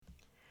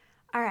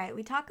All right,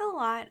 we talk a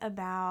lot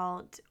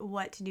about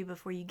what to do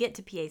before you get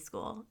to PA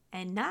school,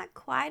 and not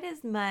quite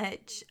as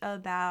much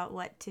about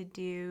what to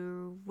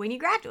do when you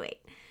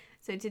graduate.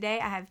 So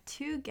today I have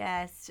two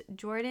guests,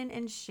 Jordan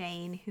and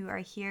Shane, who are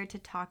here to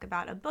talk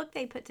about a book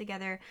they put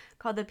together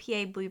called The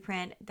PA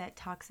Blueprint that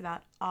talks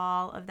about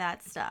all of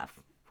that stuff.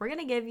 We're going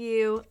to give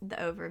you the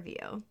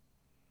overview.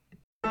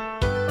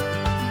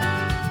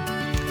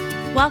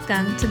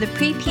 Welcome to the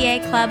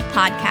Pre-PA Club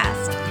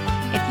podcast.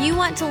 If you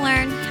want to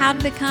learn how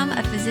to become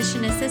a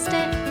physician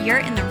assistant, you're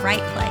in the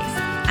right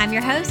place. I'm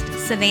your host,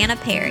 Savannah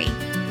Perry.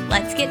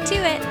 Let's get to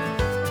it.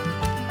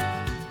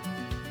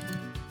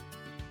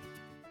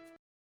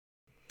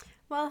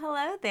 Well,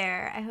 hello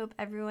there. I hope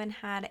everyone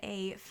had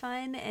a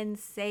fun and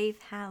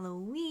safe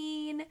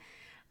Halloween.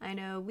 I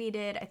know we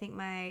did. I think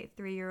my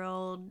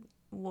 3-year-old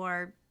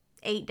wore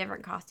 8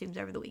 different costumes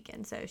over the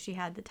weekend, so she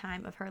had the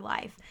time of her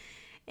life.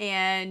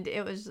 And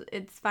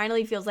it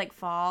finally feels like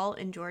fall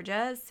in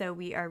Georgia, so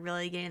we are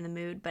really getting in the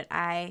mood. But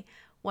I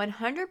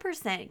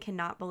 100%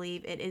 cannot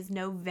believe it is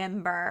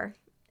November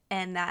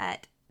and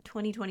that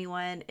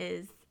 2021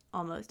 is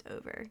almost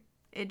over.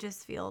 It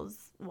just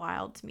feels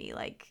wild to me,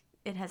 like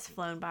it has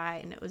flown by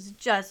and it was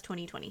just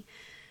 2020.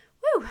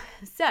 Woo!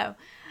 So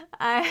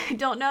I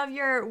don't know if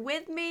you're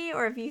with me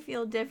or if you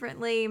feel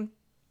differently,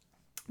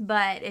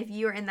 but if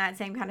you're in that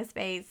same kind of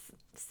space,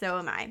 so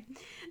am I.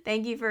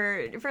 Thank you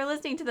for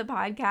listening to the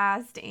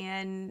podcast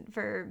and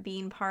for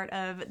being part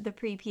of the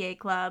Pre-PA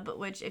Club,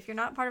 which if you're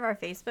not part of our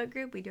Facebook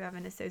group, we do have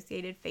an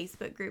associated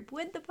Facebook group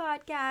with the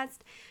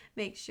podcast.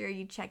 Make sure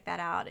you check that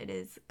out. It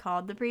is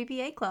called the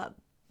Pre-PA Club.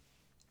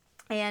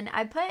 And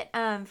I put,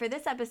 for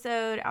this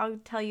episode, I'll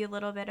tell you a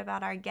little bit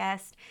about our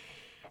guest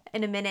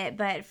in a minute,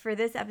 but for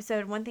this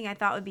episode, one thing I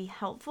thought would be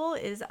helpful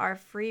is our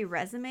free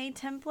resume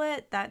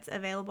template that's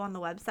available on the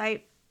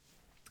website.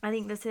 I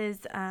think this is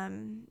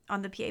on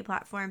the PA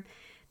platform.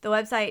 The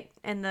website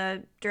and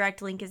the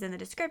direct link is in the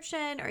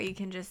description, or you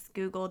can just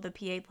Google the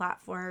PA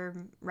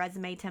platform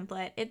resume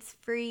template. It's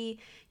free.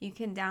 You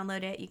can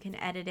download it. You can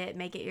edit it,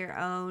 make it your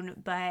own.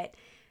 But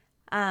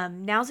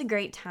now's a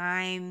great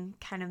time,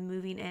 kind of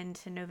moving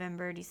into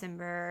November,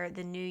 December,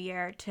 the new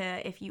year,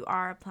 to, if you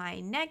are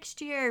applying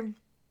next year,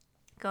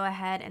 go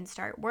ahead and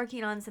start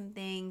working on some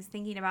things,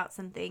 thinking about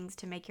some things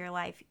to make your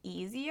life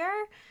easier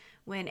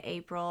when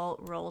April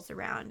rolls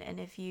around. And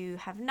if you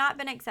have not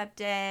been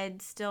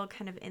accepted, still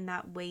kind of in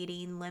that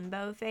waiting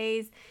limbo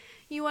phase,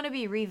 you want to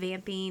be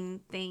revamping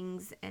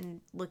things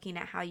and looking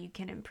at how you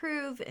can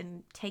improve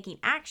and taking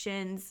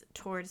actions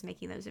towards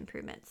making those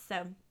improvements.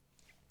 So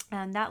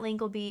that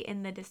link will be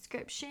in the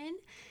description,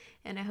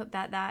 and I hope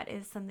that that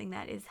is something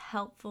that is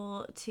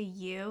helpful to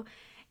you.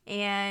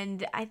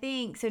 And I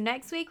think, so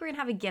next week we're going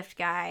to have a gift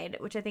guide,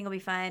 which I think will be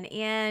fun.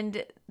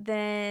 And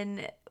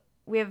then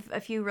we have a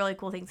few really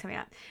cool things coming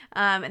up.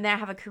 And then I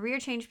have a career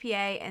change PA.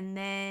 And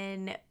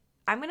then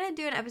I'm going to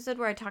do an episode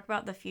where I talk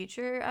about the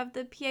future of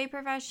the PA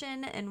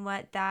profession and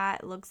what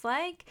that looks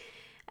like,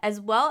 as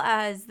well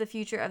as the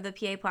future of the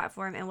PA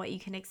platform and what you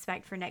can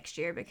expect for next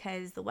year.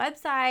 Because the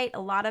website,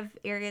 a lot of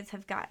areas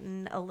have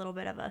gotten a little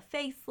bit of a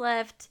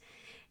facelift,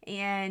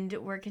 and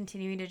we're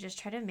continuing to just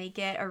try to make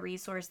it a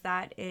resource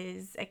that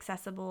is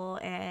accessible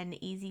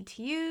and easy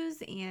to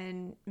use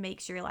and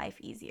makes your life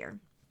easier.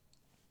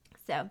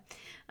 So,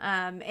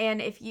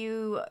 and if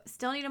you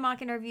still need a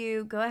mock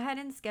interview, go ahead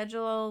and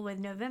schedule. With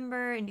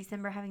November and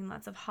December having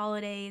lots of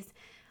holidays,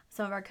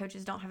 some of our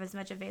coaches don't have as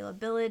much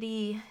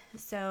availability,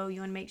 so you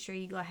want to make sure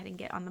you go ahead and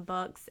get on the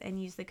books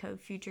and use the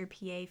code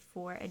FUTUREPA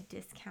for a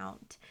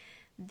discount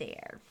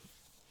there.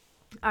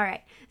 All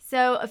right,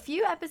 so a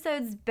few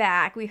episodes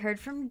back, we heard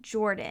from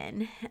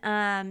Jordan.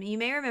 You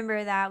may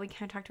remember that we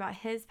kind of talked about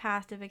his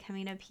path to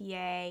becoming a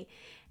PA,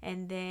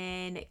 and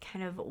then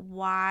kind of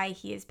why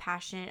he is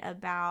passionate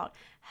about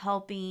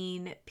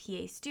helping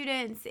PA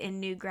students and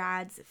new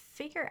grads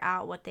figure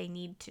out what they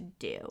need to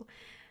do.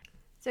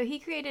 So he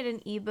created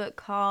an ebook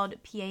called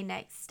PA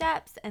Next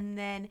Steps, and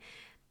then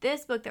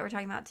this book that we're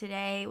talking about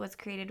today was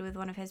created with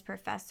one of his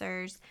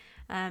professors,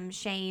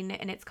 Shane,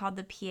 and it's called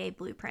The PA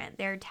Blueprint.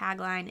 Their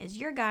tagline is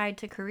your guide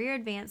to career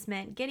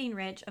advancement, getting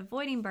rich,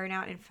 avoiding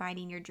burnout, and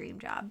finding your dream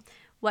job.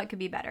 What could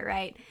be better,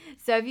 right?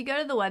 So if you go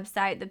to the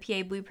website,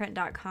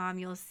 thepablueprint.com,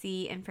 you'll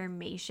see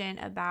information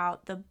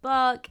about the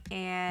book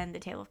and the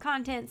table of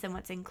contents and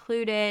what's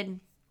included,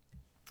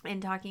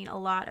 and talking a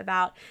lot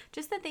about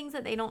just the things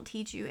that they don't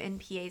teach you in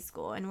PA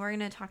school. And we're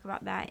going to talk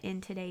about that in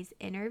today's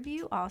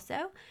interview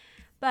also.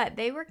 But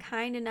they were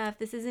kind enough,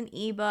 this is an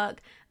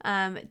ebook,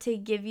 to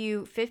give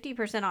you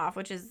 50% off,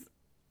 which is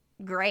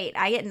great.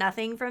 I get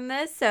nothing from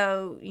this,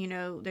 so,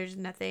 there's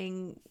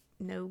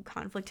no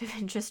conflict of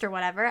interest or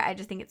whatever. I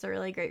just think it's a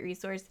really great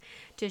resource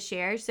to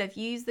share. So if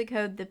you use the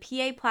code the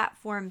PA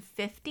Platform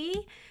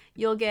 50,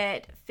 you'll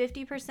get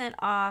 50%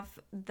 off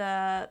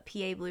the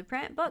PA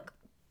Blueprint book,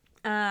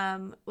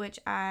 which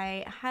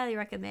I highly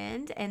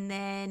recommend. And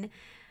then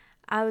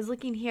I was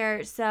looking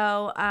here,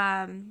 so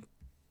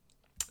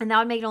And that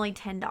would make it only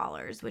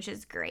 $10, which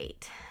is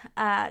great.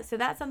 So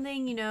that's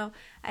something,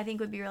 I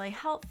think would be really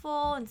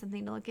helpful and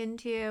something to look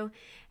into.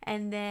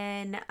 And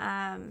then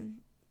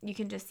you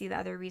can just see the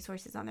other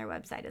resources on their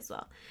website as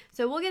well.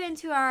 So we'll get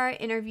into our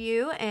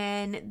interview,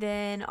 and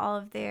then all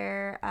of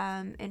their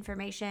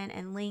information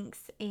and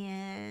links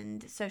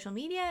and social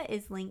media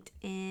is linked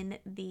in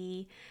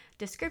the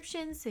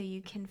description, so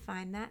you can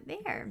find that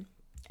there.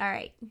 All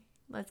right,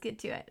 let's get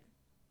to it.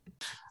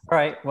 All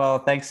right. Well,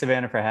 thanks,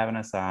 Savannah, for having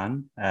us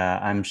on.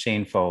 I'm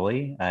Shane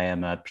Foley. I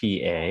am a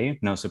PA.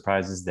 No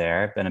surprises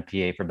there. I've been a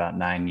PA for about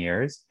 9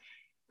 years.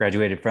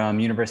 Graduated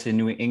from University of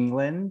New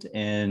England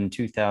in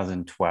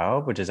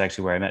 2012, which is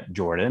actually where I met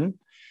Jordan.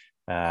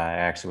 I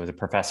actually was a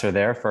professor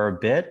there for a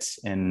bit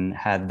and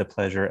had the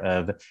pleasure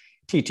of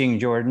teaching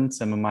Jordan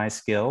some of my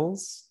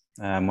skills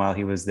while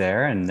he was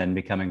there, and then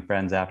becoming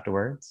friends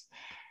afterwards.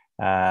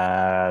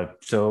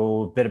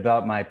 So a bit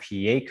about my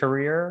PA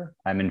career.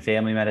 I'm in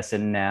family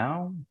medicine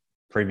now.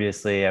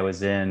 Previously, I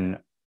was in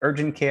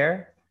urgent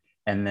care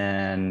and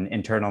then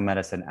internal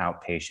medicine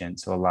outpatient.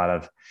 So a lot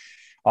of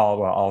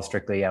all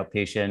strictly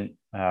outpatient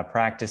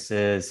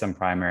practices, some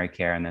primary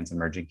care, and then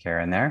some urgent care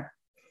in there.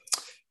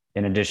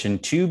 In addition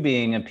to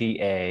being a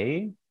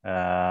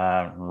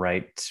PA,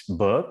 write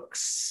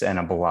books and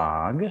a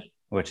blog,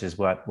 which is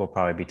what we'll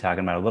probably be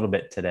talking about a little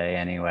bit today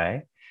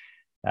anyway.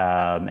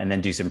 And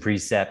then do some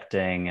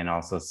precepting and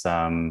also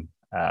some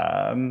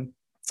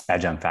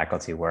adjunct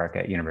faculty work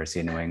at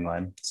University of New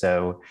England.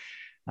 So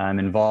I'm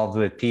involved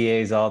with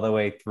PAs all the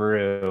way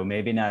through,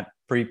 maybe not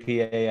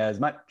pre-PA as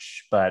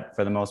much, but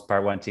for the most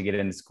part, once you get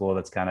into school,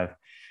 that's kind of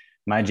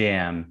my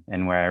jam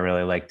and where I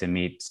really like to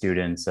meet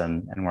students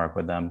and work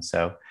with them.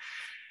 So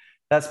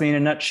that's me in a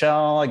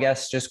nutshell. I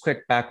guess just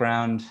quick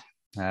background.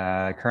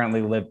 I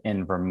currently live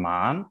in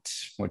Vermont,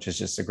 which is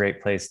just a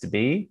great place to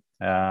be.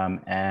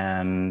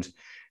 And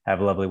have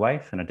a lovely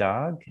wife and a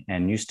dog,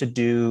 and used to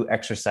do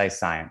exercise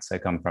science. I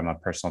come from a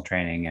personal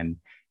training and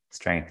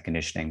strength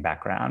conditioning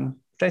background,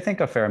 which I think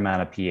a fair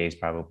amount of PAs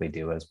probably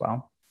do as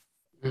well.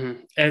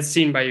 Mm-hmm. As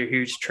seen by your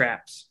huge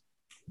traps.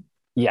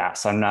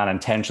 Yes, I'm not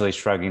intentionally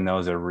shrugging.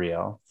 Those are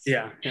real.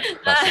 Yeah.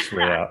 That's just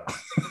real.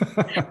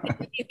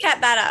 You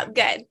kept that up.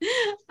 Good.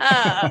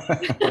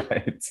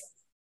 Right.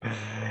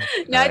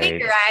 No, I think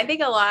you're right. I think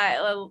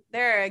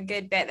there are a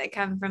good bit that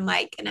come from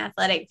like an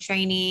athletic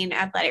training,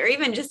 or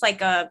even just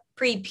like a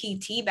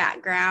pre-PT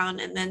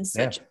background and then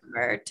switch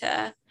over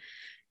to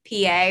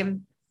PA.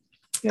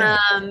 Yeah.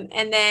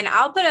 And then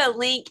I'll put a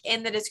link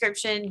in the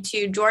description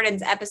to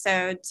Jordan's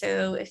episode.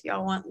 So if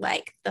y'all want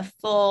like the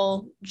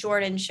full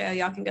Jordan show,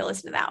 y'all can go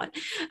listen to that one.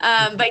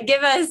 But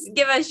give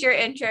us your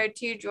intro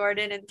to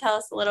Jordan and tell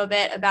us a little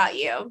bit about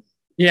you.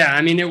 Yeah,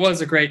 I mean, it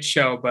was a great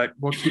show, but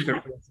we'll keep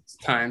it brief this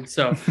time.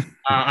 So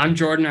I'm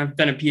Jordan. I've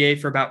been a PA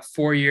for about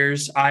 4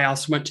 years. I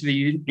also went to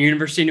the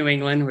University of New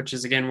England, which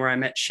is, again, where I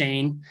met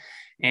Shane.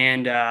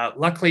 And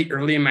luckily,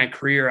 early in my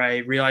career, I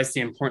realized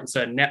the importance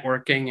of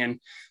networking. And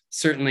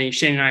certainly,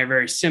 Shane and I are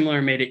very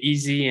similar, made it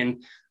easy.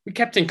 And we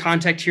kept in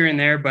contact here and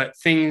there, but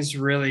things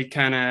really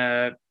kind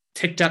of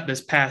ticked up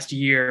this past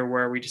year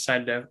where we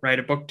decided to write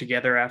a book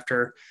together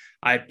after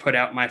I put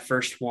out my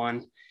first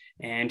one.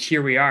 And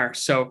here we are.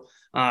 So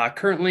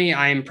currently,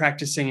 I am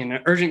practicing in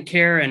urgent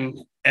care, and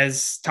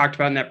as talked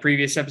about in that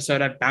previous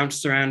episode, I've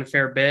bounced around a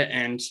fair bit,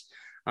 and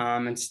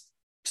it's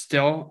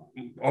still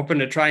open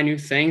to try new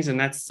things. And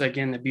that's,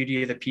 again, the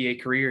beauty of the PA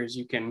career is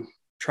you can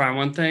try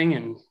one thing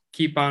and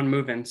keep on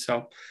moving.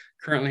 So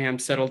currently, I'm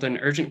settled in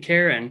urgent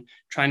care and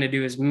trying to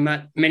do as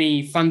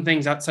many fun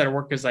things outside of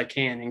work as I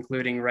can,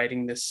 including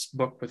writing this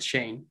book with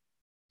Shane.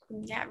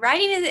 Yeah,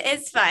 writing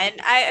is fun.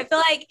 I feel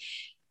like,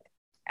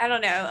 I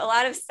don't know, a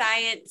lot of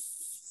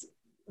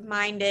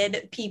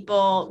science-minded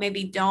people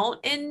maybe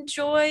don't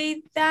enjoy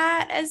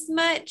that as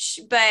much,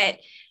 but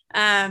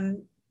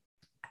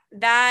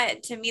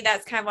that, to me,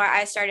 that's kind of why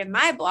I started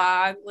my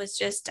blog, was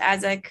just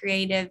as a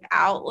creative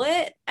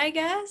outlet, I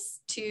guess,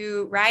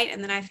 to write.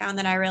 And then I found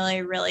that I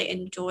really, really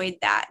enjoyed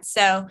that.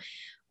 So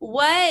so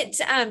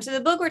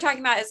the book we're talking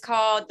about is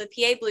called The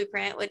PA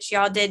Blueprint, which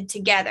y'all did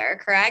together,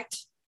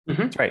 correct?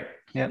 Mm-hmm. That's right.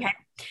 Yeah. Okay.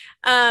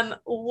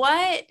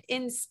 What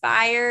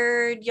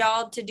inspired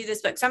y'all to do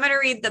this book? So I'm going to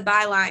read the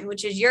byline,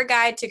 which is your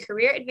guide to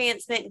career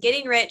advancement,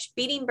 getting rich,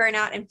 beating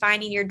burnout, and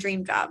finding your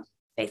dream job.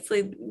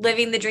 Basically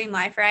living the dream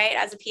life, right?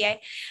 As a PA.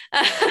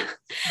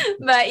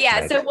 But yeah,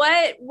 right. So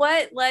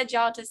what led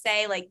y'all to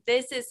say, like,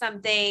 this is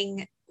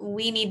something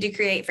we need to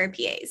create for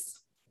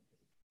PAs?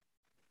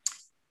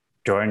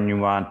 Jordan, you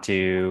want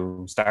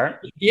to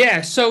start?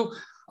 Yeah. So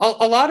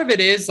a lot of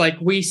it is like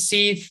we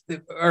see,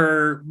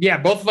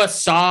 both of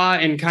us saw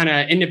and kind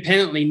of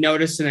independently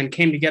noticed and then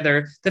came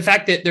together. The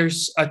fact that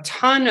there's a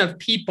ton of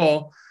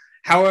people,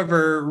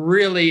 however,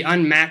 really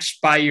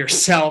unmatched by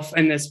yourself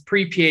in this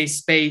pre-PA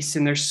space.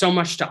 And there's so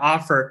much to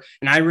offer.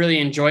 And I really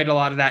enjoyed a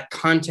lot of that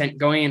content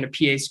going into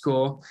PA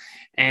school.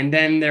 And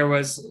then there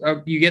was,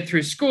 you get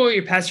through school,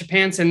 you pass your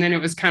pants, and then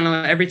it was kind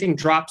of everything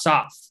drops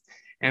off.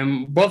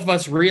 And both of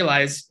us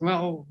realized,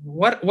 well,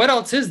 what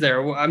else is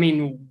there? I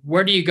mean,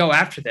 where do you go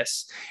after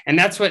this? And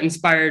that's what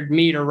inspired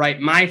me to write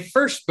my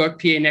first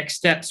book, PA Next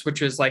Steps,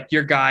 which was like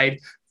your guide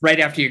right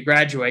after you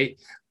graduate.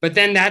 But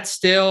then that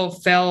still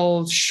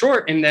fell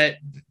short in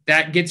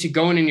that gets you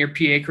going in your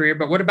PA career.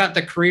 But what about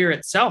the career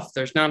itself?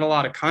 There's not a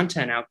lot of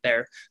content out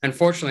there,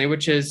 unfortunately,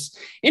 which is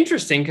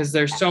interesting because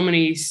there's so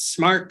many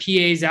smart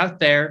PAs out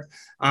there.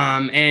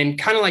 And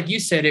kind of like you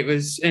said, it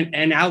was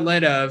an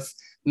outlet of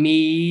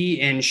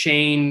me and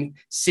Shane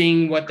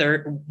seeing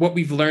what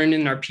we've learned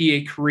in our PA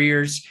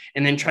careers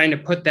and then trying to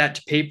put that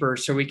to paper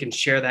so we can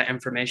share that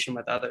information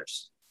with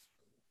others.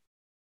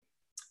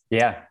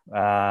 Yeah.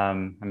 I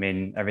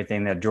mean,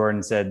 everything that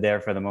Jordan said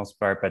there for the most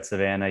part, but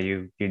Savannah,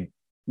 you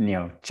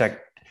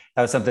check.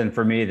 That was something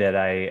for me that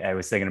I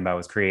was thinking about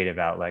was creative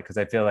outlet. Cause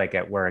I feel like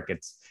at work,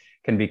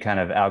 can be kind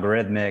of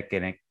algorithmic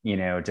and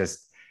it,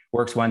 just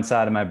works one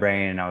side of my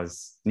brain and I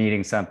was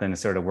needing something to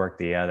sort of work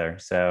the other.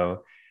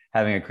 So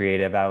having a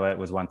creative outlet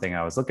was one thing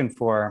I was looking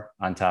for.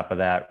 On top of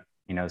that,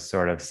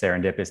 sort of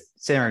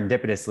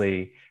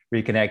serendipitously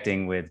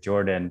reconnecting with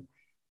Jordan,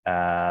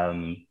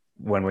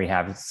 when we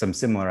have some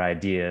similar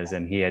ideas,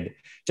 and he had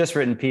just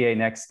written PA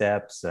Next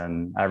Steps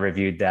and I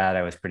reviewed that.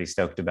 I was pretty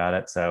stoked about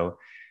it. So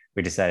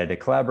we decided to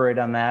collaborate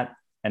on that.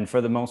 And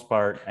for the most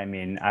part, I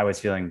mean, I was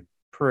feeling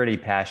pretty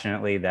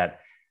passionately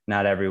that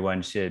not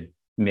everyone should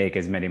make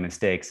as many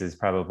mistakes as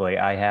probably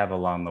I have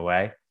along the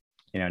way.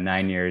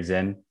 9 years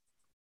in,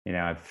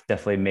 I've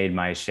definitely made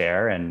my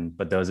share,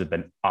 but those have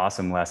been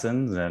awesome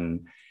lessons.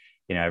 And,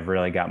 I've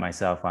really got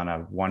myself on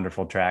a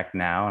wonderful track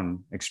now.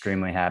 I'm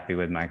extremely happy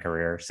with my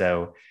career.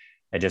 So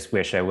I just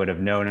wish I would have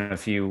known a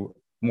few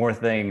more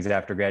things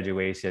after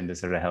graduation to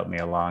sort of help me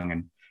along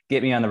and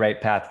get me on the right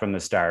path from the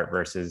start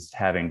versus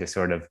having to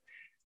sort of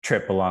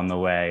trip along the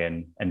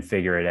way and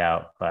figure it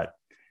out. But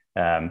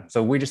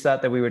so we just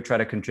thought that we would try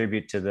to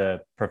contribute to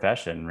the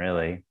profession,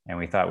 really. And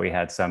we thought we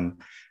had some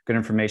good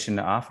information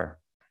to offer.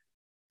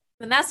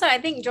 And that's what I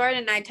think Jordan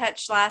and I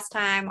touched last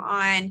time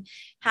on,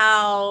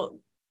 how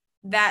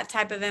that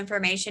type of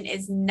information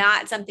is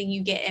not something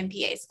you get in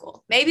PA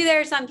school. Maybe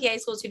there are some PA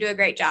schools who do a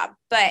great job,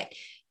 but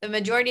the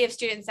majority of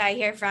students I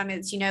hear from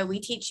is, we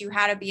teach you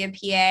how to be a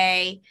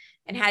PA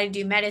and how to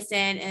do medicine.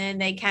 And then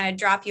they kind of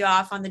drop you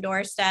off on the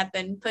doorstep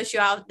and push you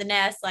out the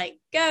nest, like,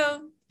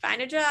 go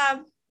find a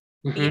job.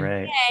 Mm-hmm.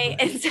 Right.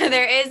 And so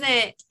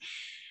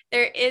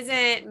there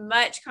isn't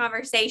much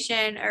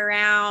conversation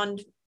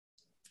around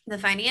the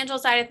financial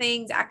side of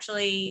things,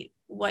 actually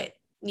what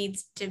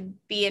needs to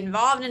be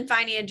involved in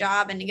finding a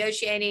job and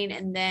negotiating,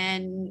 and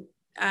then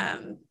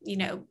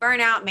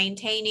burnout,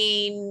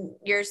 maintaining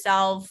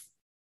yourself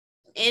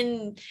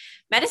in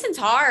medicine's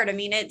hard. I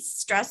mean, it's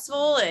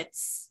stressful.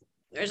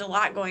 There's a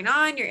lot going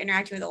on. You're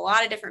interacting with a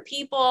lot of different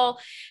people,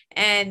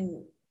 and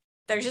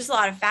there's just a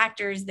lot of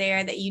factors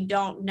there that you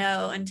don't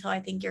know until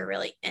I think you're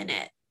really in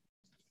it.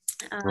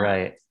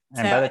 Right.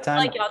 And so by the time,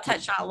 I feel like y'all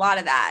touched on a lot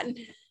of that.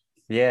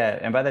 Yeah.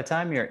 And by the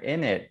time you're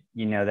in it,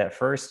 that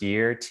first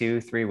year,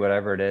 2, 3,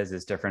 whatever it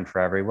is different for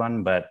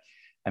everyone. But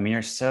I mean,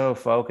 you're so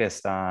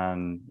focused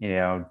on,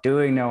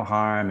 doing no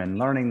harm and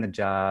learning the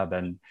job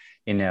and,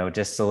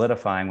 just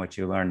solidifying what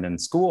you learned in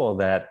school,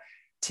 that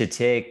to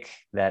take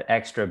that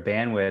extra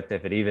bandwidth,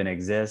 if it even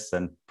exists,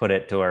 and put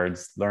it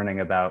towards learning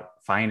about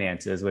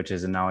finances, which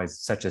isn't always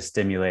such a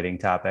stimulating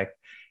topic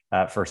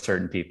for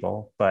certain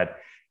people, but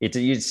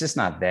it's just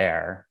not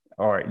there.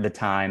 Or the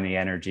time, the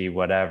energy,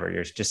 whatever,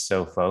 you're just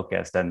so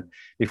focused. And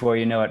before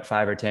you know it,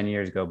 5 or 10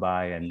 years go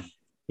by and,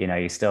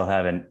 you still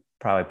haven't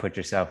probably put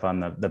yourself on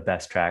the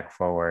best track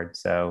forward.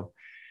 So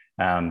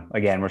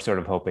again, we're sort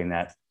of hoping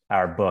that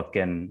our book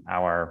and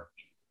our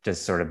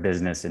just sort of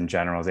business in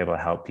general is able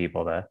to help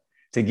people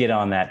to get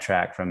on that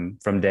track from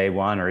day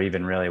one, or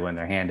even really when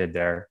they're handed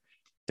their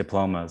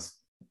diplomas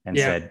and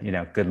said,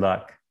 good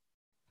luck.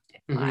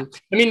 Mm-hmm.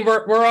 I mean,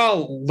 we're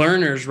all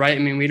learners, right?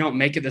 I mean, we don't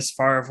make it this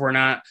far if we're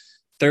not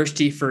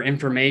thirsty for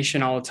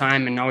information all the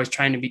time and always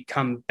trying to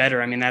become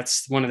better. I mean,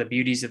 that's one of the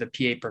beauties of the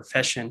PA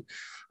profession.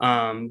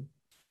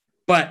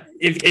 But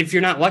if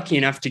you're not lucky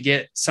enough to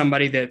get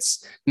somebody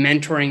that's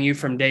mentoring you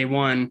from day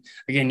one,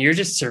 again, you're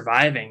just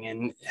surviving.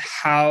 And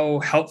how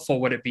helpful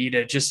would it be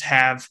to just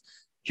have,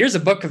 here's a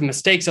book of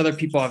mistakes other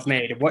people have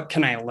made. What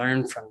can I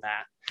learn from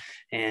that?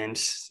 And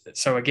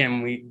so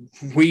again,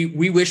 we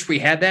wish we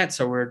had that.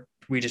 So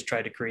we just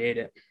try to create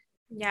it.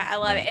 Yeah, I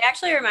love it. It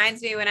actually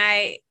reminds me when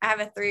I have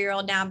a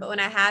 3-year-old now, but when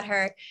I had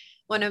her,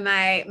 one of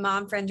my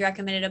mom friends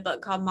recommended a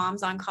book called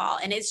Moms on Call,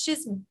 and it's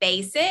just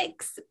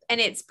basics. And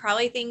it's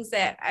probably things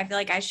that I feel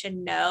like I should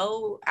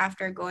know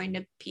after going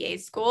to PA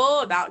school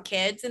about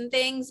kids and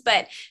things.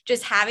 But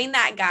just having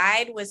that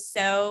guide was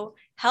so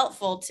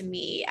helpful to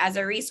me as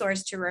a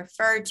resource to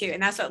refer to.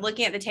 And that's what,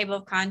 looking at the table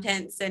of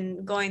contents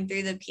and going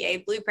through the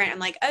PA blueprint, I'm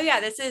like, oh yeah,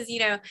 this is,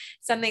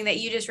 something that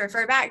you just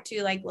refer back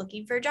to, like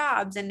looking for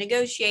jobs and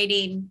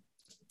negotiating,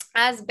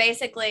 as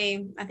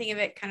basically, I think of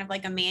it kind of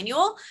like a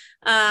manual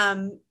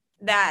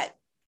that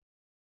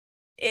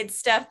it's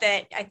stuff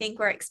that I think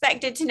we're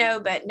expected to know,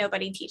 but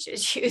nobody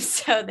teaches you.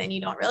 So then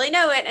you don't really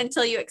know it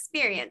until you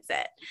experience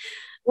it.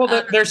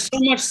 Well, there's so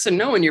much to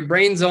know and your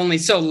brain's only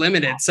so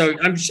limited. So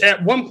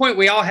at one point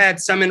we all had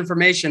some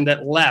information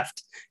that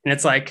left and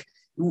it's like,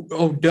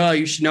 oh, duh,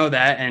 you should know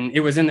that. And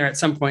it was in there at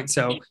some point.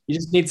 So you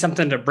just need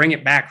something to bring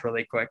it back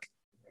really quick.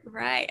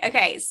 Right.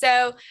 Okay.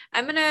 So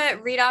I'm going to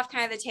read off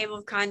kind of the table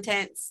of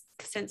contents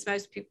since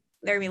most people,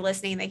 they're going to be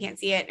listening, they can't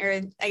see it,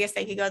 or I guess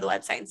they could go to the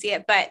website and see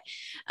it. But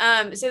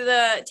so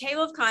the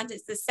table of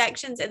contents, the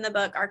sections in the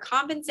book are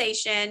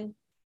compensation,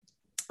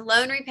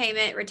 loan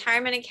repayment,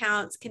 retirement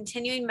accounts,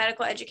 continuing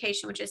medical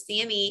education, which is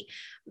CME,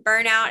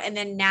 burnout, and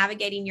then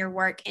navigating your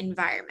work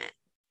environment.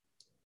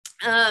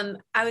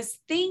 I was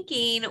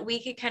thinking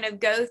we could kind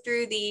of go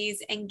through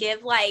these and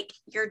give like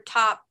your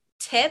top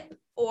tip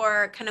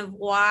or kind of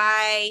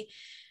why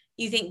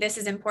you think this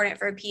is important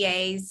for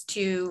PAs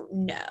to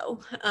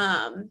know.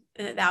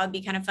 That would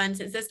be kind of fun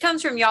since this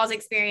comes from y'all's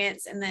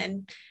experience, and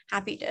then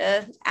happy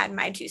to add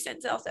my 2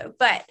 cents also.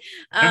 But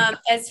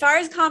as far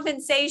as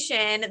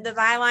compensation, the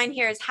byline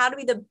here is how to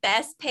be the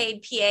best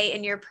paid PA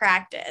in your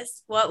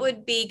practice. What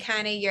would be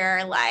kind of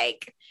your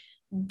like,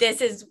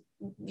 this is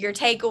your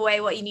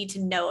takeaway, what you need to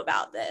know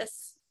about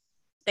this?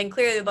 Then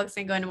clearly the book's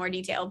going to go into more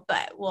detail,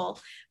 but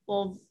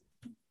we'll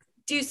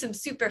do some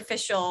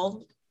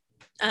superficial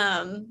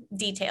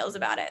details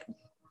about it.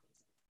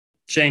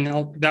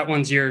 Shane, that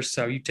one's yours,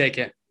 so you take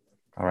it.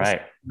 All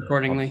right.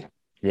 Accordingly.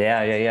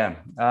 Yeah.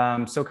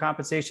 So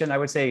compensation, I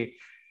would say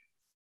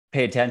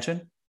pay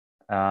attention.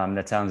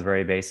 That sounds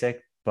very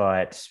basic,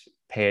 but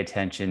pay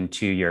attention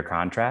to your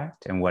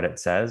contract and what it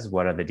says.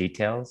 What are the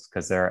details?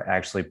 Because there are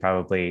actually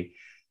probably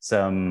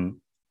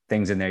some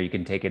things in there you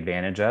can take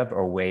advantage of,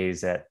 or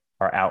ways that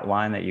are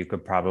outlined that you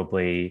could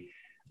probably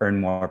earn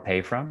more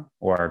pay from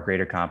or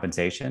greater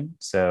compensation.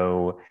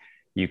 So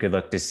you could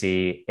look to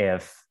see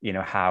if,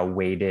 how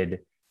weighted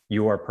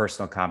your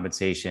personal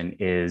compensation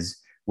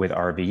is with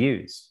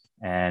RVUs,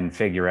 and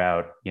figure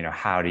out,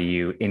 how do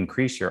you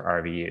increase your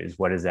RVUs?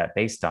 What is that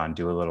based on?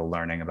 Do a little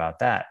learning about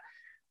that.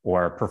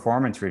 Or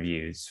performance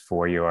reviews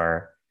from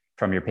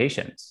your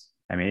patients.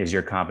 I mean, is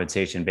your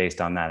compensation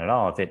based on that at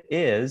all? If it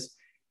is,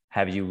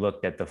 have you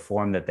looked at the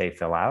form that they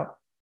fill out?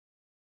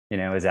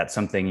 Is that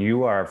something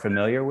you are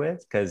familiar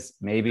with? Because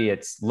maybe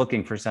it's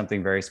looking for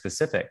something very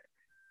specific,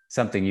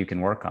 something you can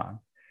work on.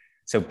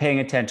 So paying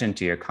attention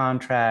to your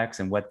contracts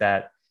and what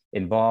that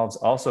involves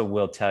also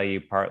will tell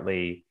you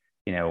partly,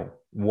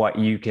 what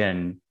you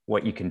can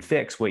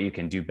fix, what you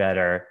can do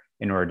better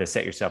in order to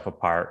set yourself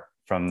apart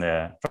from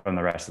the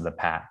rest of the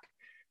pack.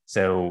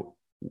 So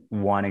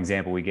one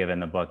example we give in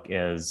the book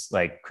is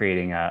like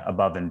creating a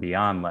above and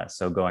beyond list.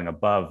 So going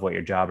above what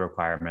your job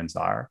requirements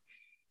are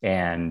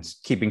and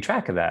keeping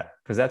track of that,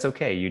 because that's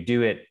okay. You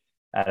do it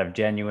out of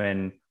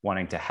genuine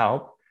wanting to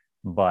help,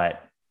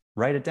 but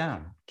write it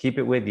down, keep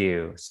it with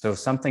you. So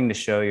something to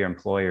show your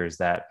employers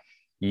that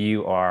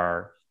you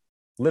are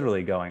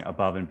literally going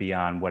above and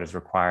beyond what is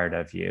required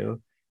of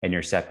you, and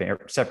you're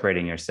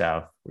separating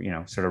yourself,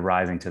 sort of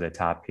rising to the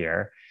top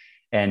here,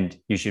 and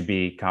you should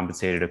be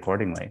compensated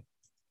accordingly.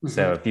 Mm-hmm.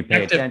 So if you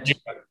pay attention,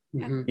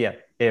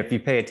 if you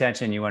pay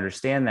attention, you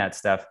understand that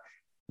stuff,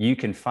 you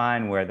can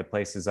find where the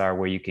places are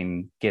where you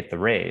can get the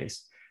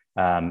raise.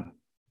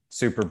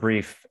 Super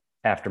brief,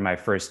 after my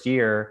first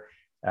year,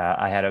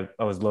 I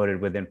was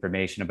loaded with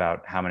information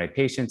about how many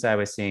patients I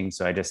was seeing.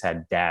 So I just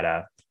had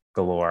data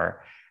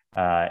galore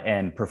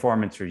and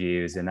performance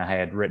reviews. And I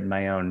had written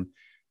my own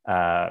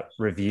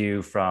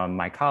review from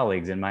my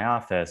colleagues in my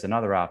office and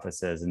other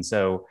offices. And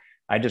so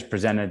I just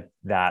presented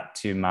that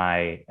to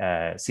my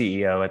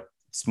CEO at the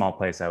small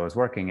place I was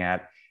working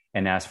at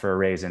and asked for a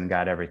raise, and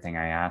got everything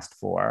I asked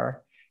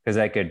for, because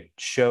I could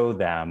show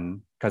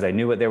them, because I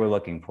knew what they were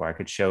looking for. I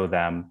could show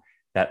them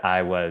that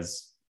I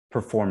was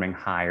performing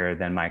higher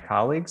than my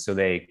colleagues. So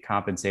they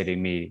compensated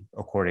me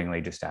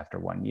accordingly just after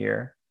 1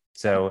 year.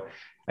 So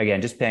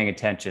again, just paying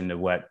attention to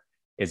what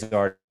is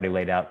already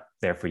laid out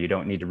there for you. You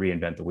don't need to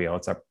reinvent the wheel.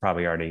 It's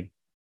probably already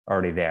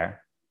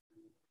there.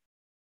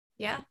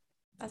 Yeah,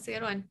 that's a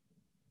good one.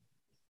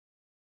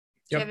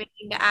 Yep. Do you have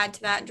anything to add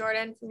to that,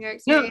 Jordan, from your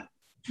experience?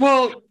 No.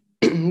 Well,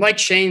 like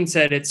Shane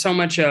said, it's so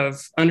much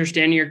of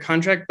understanding your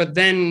contract, but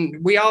then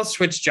we all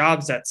switch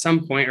jobs at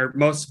some point, or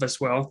most of us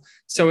will.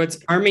 So it's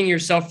arming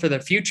yourself for the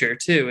future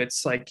too.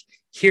 It's like,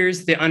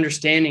 here's the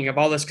understanding of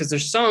all this, because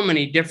there's so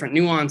many different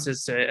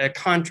nuances to a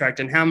contract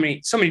and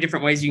so many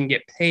different ways you can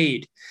get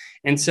paid.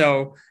 And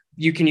so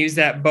you can use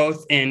that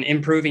both in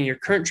improving your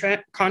current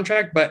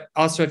contract, but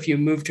also if you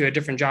move to a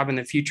different job in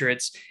the future,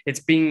 it's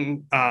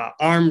being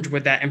armed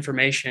with that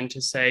information to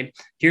say,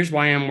 here's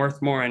why I'm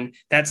worth more. And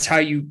that's how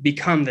you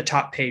become the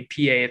top paid PA.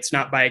 It's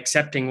not by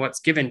accepting what's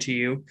given to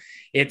you.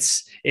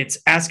 It's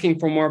asking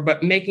for more,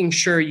 but making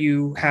sure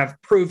you have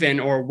proven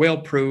or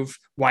will prove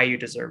why you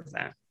deserve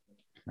that.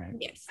 Right.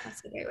 Yes,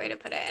 that's a great way to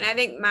put it. And I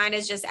think mine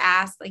is just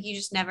ask. Like, you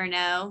just never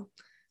know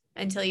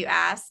until you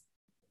ask.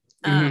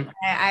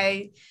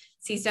 I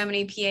see so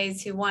many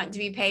PAs who want to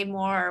be paid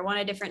more or want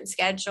a different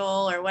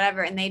schedule or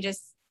whatever, and they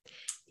just,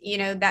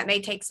 that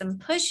may take some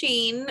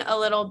pushing a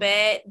little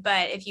bit,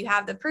 but if you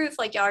have the proof,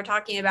 like y'all are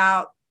talking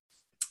about,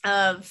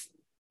 of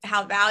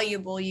how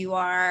valuable you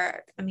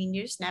are, I mean,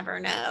 you just never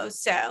know.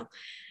 So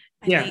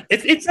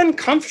it's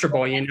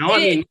uncomfortable,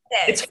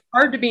 it's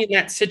hard to be in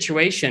that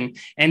situation.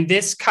 And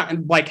this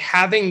like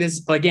having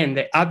this, again,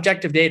 the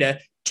objective data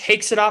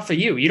takes it off of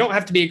you. You don't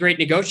have to be a great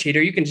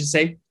negotiator. You can just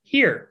say,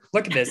 here,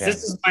 look at this. Yeah.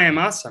 This is why I'm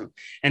awesome.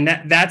 And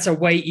that's a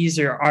way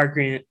easier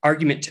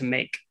argument to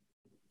make.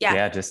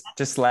 Yeah. Just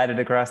slide it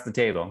across the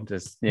table.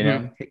 Just,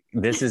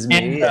 this is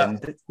me.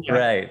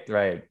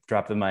 Right.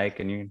 Drop the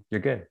mic and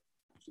you're good.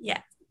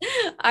 Yeah.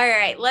 All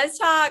right, let's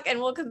talk, and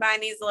we'll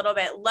combine these a little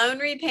bit. Loan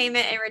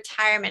repayment and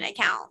retirement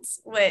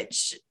accounts,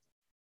 which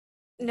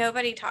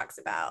nobody talks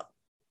about.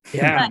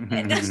 Yeah.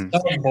 So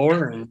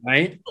boring,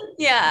 right?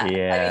 Yeah.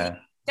 Yeah. I mean,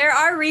 there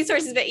are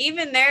resources, but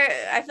even there,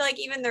 I feel like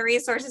even the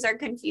resources are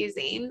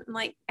confusing. I'm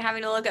like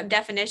having to look up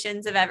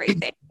definitions of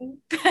everything.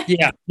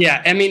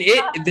 Yeah. I mean,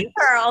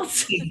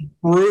 pearls. It's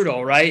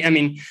brutal, right? I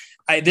mean,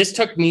 this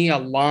took me a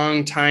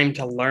long time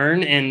to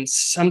learn. And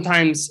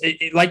sometimes,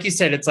 like you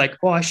said, it's like,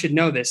 oh, I should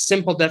know this.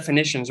 Simple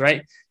definitions,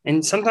 right?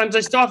 And sometimes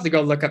I still have to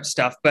go look up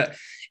stuff, but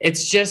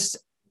it's just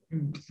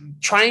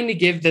trying to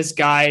give this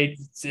guide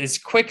as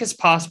quick as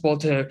possible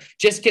to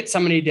just get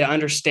somebody to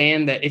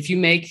understand that if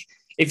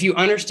you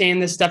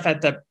understand this stuff at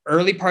the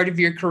early part of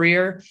your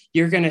career,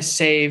 you're going to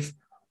save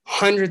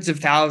hundreds of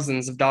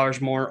thousands of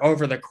dollars more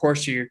over the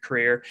course of your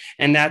career.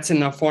 And that's in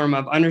the form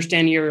of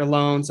understanding your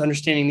loans,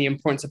 understanding the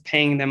importance of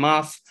paying them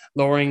off,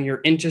 lowering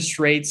your interest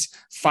rates,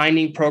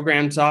 finding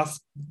programs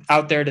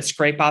out there to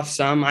scrape off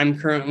some. I'm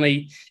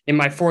currently in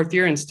my 4th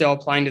year and still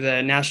applying to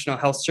the National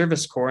Health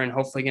Service Corps and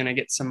hopefully going to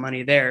get some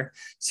money there.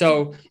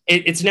 So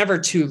it's never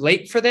too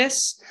late for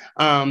this.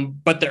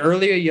 But the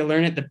earlier you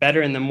learn it, the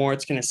better, and the more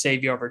it's going to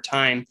save you over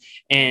time.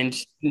 And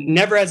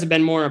never has it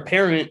been more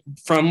apparent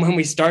from when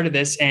we started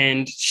this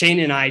and Shane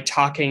and I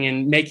talking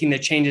and making the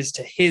changes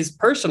to his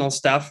personal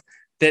stuff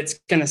that's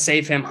going to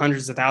save him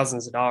hundreds of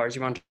thousands of dollars.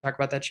 You want to talk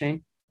about that,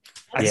 Shane?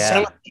 I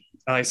sound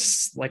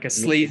like a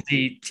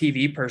sleazy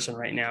TV person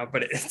right now,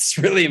 but it's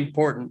really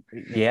important.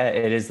 Yeah,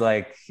 it is.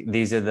 Like,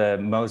 these are the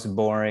most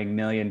boring $1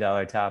 million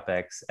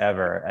topics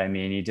ever. I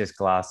mean, you just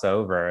gloss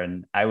over,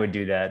 and I would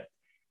do that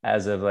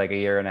as of like a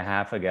year and a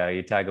half ago.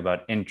 You talk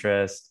about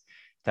interest,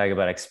 talk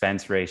about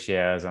expense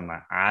ratios. I'm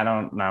like, I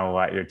don't know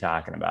what you're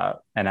talking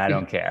about, and I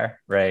don't care,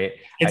 right?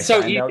 It's so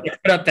easy to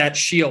put up that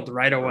shield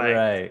right away.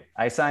 Right.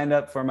 I signed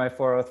up for my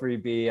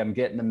 403B. I'm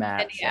getting the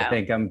match. I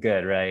think I'm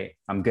good, right?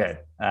 I'm good.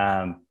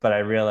 But I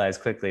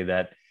realized quickly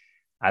that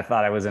I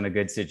thought I was in a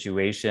good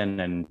situation,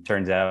 and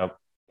turns out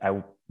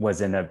I was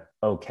in a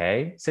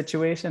okay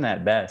situation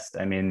at best.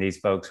 I mean, these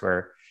folks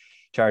were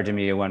charging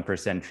me a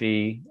 1%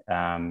 fee,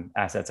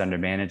 assets under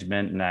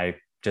management, and I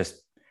just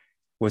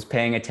was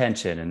paying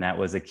attention, and that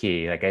was the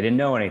key. Like, I didn't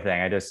know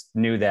anything. I just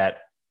knew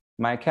that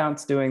my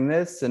account's doing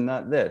this and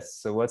not this.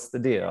 So what's the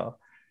deal?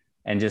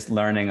 And just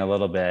learning a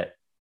little bit.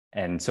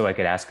 And so I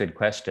could ask good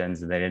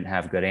questions, and they didn't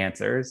have good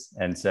answers.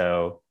 And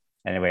so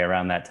anyway,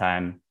 around that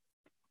time,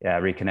 I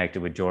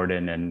reconnected with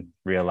Jordan and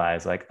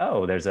realized, like,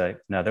 oh, there's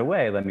another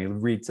way. Let me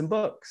read some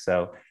books.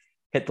 So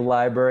hit the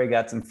library,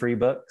 got some free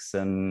books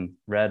and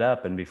read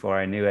up. And before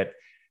I knew it,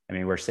 I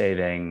mean, we're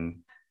saving,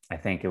 I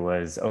think it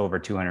was over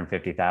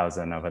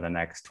 250,000 over the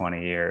next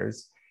 20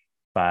 years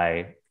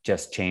by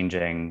just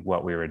changing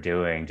what we were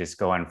doing, just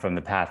going from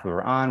the path we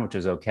were on, which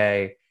was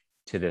okay,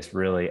 to this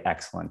really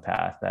excellent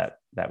path that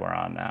we're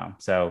on now.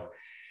 So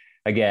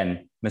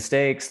again,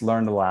 mistakes,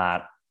 learned a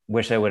lot.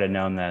 Wish I would have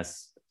known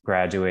this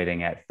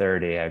graduating at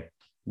 30. I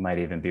might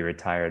even be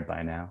retired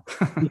by now.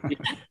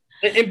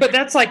 But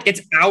that's like,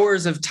 it's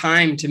hours of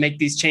time to make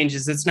these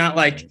changes. It's not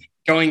like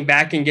going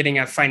back and getting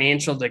a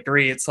financial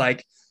degree. It's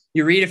like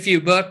you read a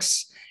few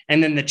books,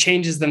 and then the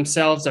changes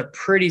themselves are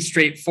pretty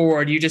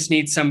straightforward. You just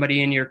need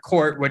somebody in your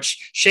court,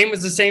 which Shane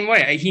was the same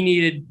way. He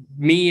needed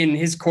me in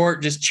his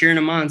court just cheering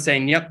him on,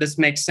 saying, yep, this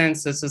makes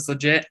sense. This is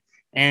legit.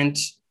 And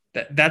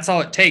that's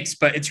all it takes.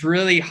 But it's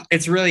really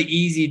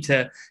easy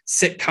to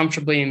sit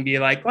comfortably and be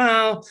like,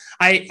 well,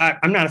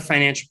 I'm not a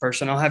financial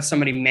person. I'll have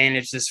somebody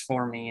manage this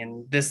for me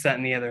and this, that,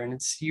 and the other.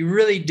 And you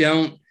really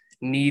don't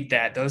need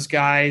that. Those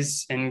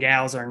guys and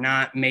gals are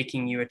not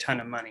making you a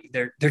ton of money.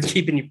 They're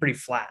keeping you pretty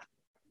flat.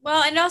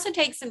 Well, and it also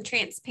takes some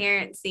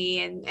transparency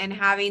and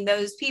having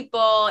those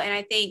people. And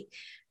I think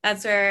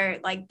that's where,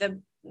 like,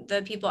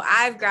 the people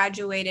I've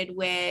graduated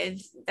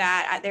with,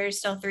 that there's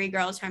still 3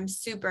 girls who I'm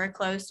super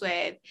close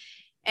with,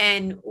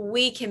 and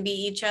we can be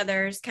each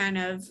other's kind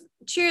of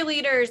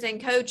cheerleaders and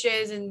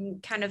coaches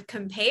and kind of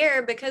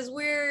compare, because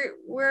we're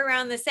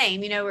around the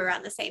same, we're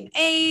around the same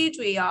age.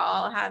 We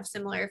all have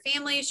similar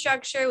family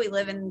structure. We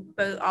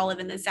all live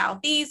in the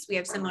Southeast. We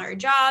have similar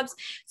jobs.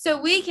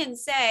 So we can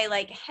say,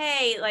 like,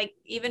 hey, like,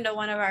 even to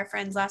one of our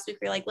friends last week,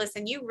 we're like,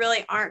 listen, you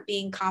really aren't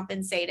being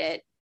compensated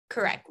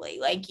correctly.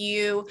 Like,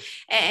 you,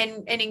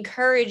 and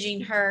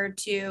encouraging her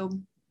to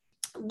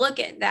look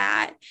at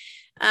that.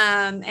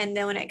 And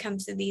then when it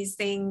comes to these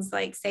things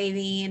like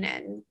saving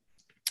and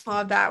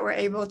all of that, we're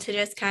able to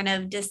just kind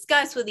of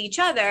discuss with each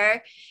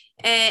other.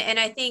 And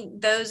I think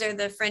those are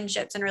the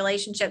friendships and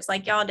relationships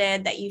like y'all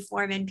did that you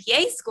form in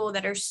PA school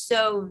that are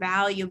so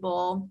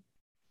valuable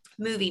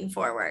moving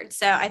forward.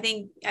 So I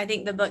think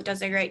the book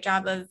does a great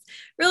job of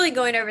really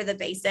going over the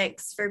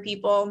basics for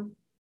people,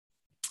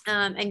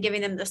 and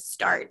giving them the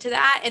start to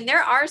that. And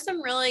there are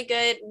some really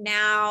good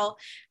now.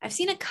 I've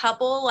seen a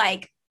couple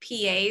like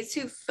PAs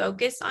who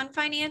focus on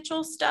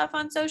financial stuff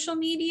on social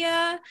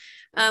media,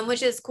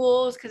 which is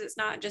cool because it's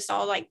not just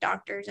all like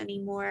doctors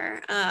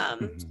anymore.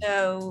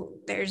 So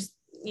there's,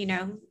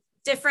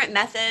 different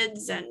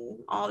methods and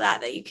all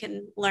that you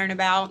can learn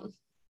about.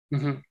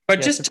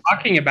 But just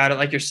talking about it,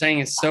 like you're saying,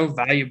 is so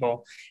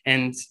valuable.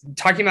 And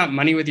talking about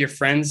money with your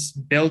friends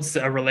builds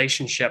a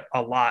relationship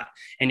a lot,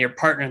 and your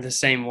partner the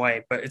same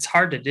way. But it's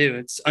hard to do.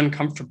 It's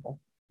uncomfortable.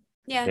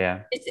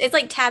 Yeah. It's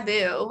like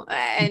taboo.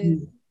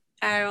 And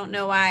I don't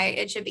know why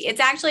it should be. It's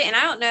actually, and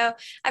I don't know,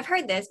 I've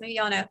heard this, maybe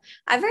y'all know,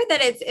 I've heard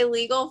that it's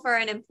illegal for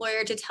an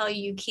employer to tell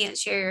you can't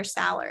share your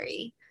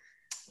salary.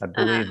 I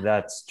believe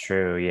that's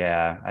true.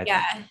 Yeah.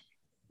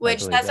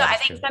 Which that's what I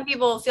think some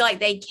people feel like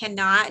they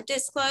cannot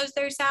disclose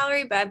their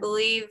salary, but I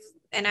believe,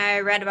 and I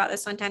read about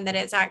this one time, that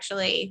it's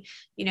actually,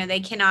 they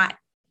cannot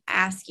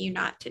ask you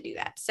not to do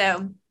that.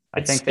 So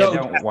I think they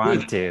don't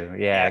want to.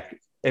 Yeah.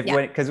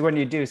 Because when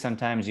you do,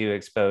 sometimes you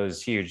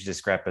expose huge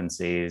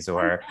discrepancies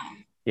or,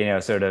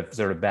 sort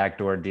of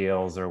backdoor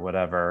deals or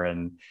whatever.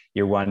 And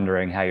you're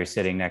wondering how you're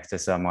sitting next to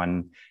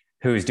someone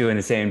who's doing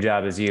the same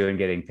job as you and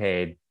getting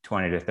paid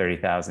 $20,000 to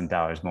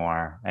 $30,000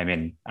 more. I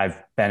mean, I've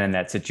been in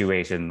that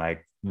situation.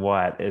 Like,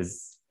 what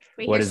is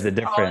the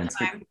difference?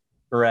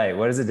 Right.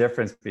 What is the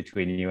difference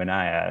between you and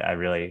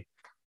I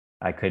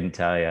couldn't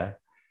tell you.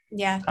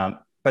 Yeah.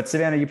 But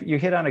Savannah, you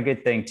hit on a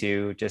good thing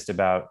too, just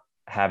about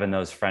having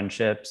those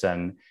friendships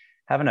and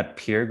having a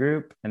peer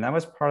group. And that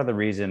was part of the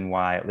reason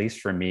why, at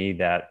least for me,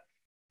 that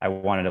I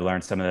wanted to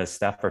learn some of this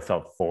stuff or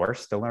felt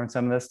forced to learn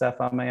some of this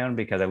stuff on my own,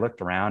 because I looked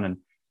around and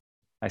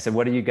I said,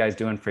 what are you guys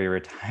doing for your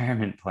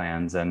retirement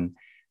plans? And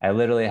I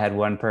literally had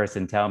one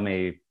person tell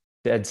me,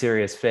 dead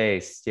serious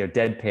face,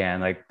 deadpan,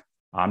 like,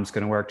 I'm just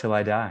going to work till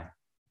I die.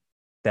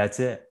 That's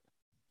it.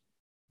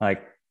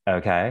 Like,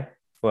 okay,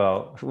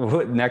 well,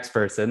 next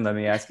person, let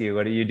me ask you,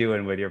 what are you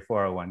doing with your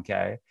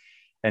 401k?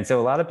 And so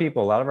a lot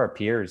of our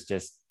peers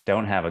just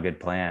don't have a good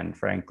plan,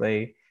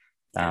 frankly.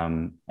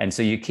 And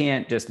so you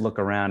can't just look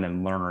around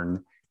and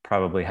learn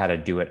probably how to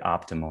do it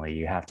optimally.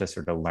 You have to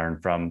sort of learn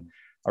from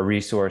a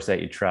resource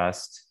that you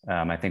trust.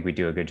 I think we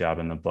do a good job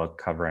in the book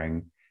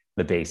covering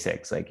the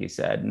basics, like you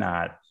said,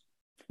 not,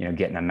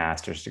 getting a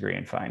master's degree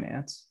in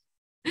finance.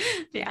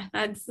 Yeah,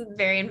 that's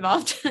very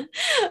involved.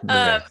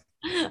 All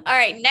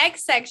right,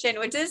 next section,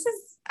 which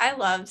I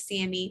love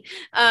CME,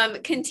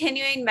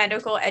 continuing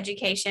medical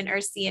education, or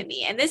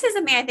CME. And this is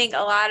something I think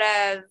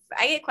I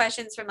get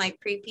questions from like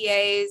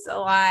pre-PAs a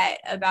lot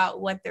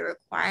about what the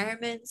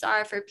requirements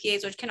are for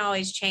PAs, which can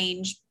always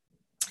change.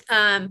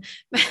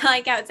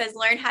 Like how it says,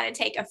 learn how to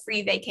take a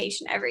free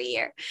vacation every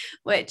year,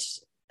 which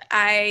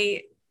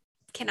I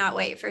cannot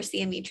wait for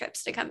CME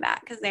trips to come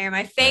back because they're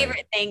my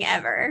favorite thing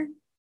ever.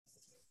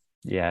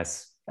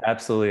 Yes,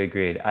 absolutely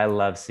agreed. I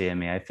love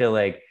CME. I feel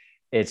like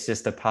it's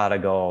just a pot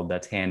of gold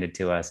that's handed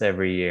to us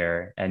every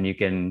year, and you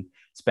can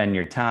spend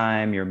your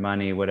time, your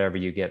money, whatever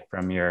you get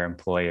from your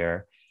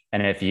employer.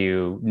 And if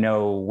you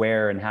know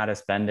where and how to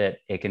spend it,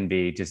 it can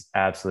be just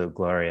absolute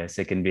glorious.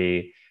 It can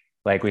be,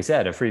 like we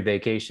said, a free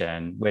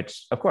vacation,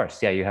 which of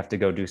course, you have to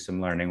go do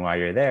some learning while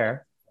you're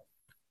there.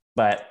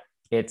 But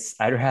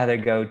I'd rather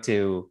go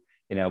to,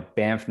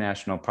 Banff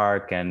National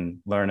Park and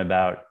learn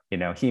about,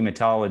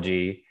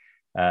 hematology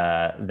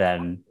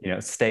than,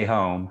 stay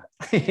home,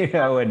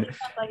 and sounds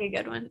like a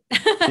good one.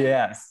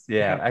 Yes.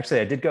 Yeah. Actually,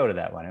 I did go to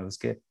that one. It was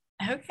good.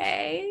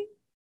 Okay.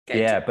 Good.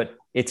 Yeah, but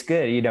it's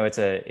good.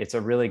 It's a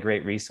really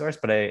great resource.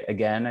 But I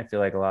feel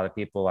like a lot of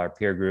people, our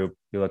peer group,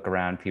 you look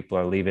around, people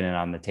are leaving it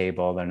on the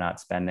table. They're not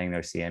spending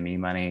their CME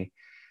money,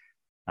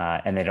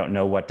 and they don't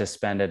know what to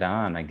spend it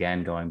on.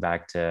 Again, going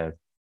back to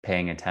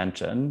paying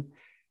attention,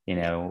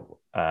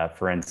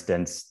 for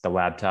instance, the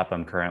laptop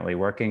I'm currently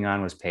working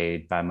on was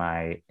paid by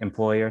my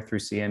employer through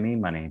CME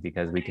money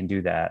because we can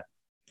do that.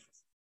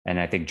 And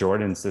I think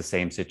Jordan's the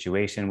same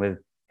situation with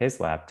his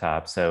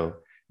laptop. So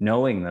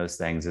knowing those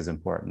things is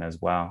important as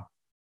well.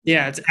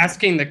 Yeah, it's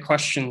asking the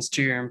questions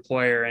to your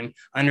employer and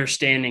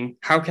understanding,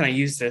 how can I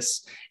use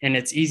this? And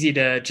it's easy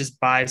to just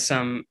buy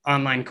some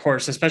online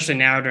course, especially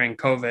now during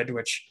COVID,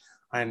 which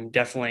I've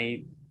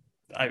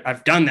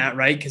done that,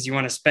 right? Because you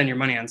want to spend your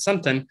money on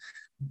something,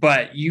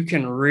 but you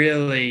can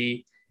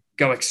really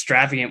go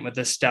extravagant with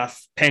this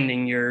stuff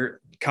pending your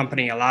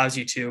company allows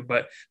you to.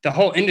 But the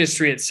whole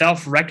industry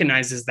itself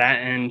recognizes that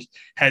and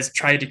has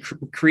tried to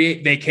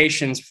create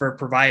vacations for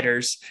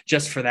providers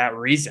just for that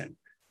reason.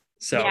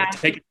 So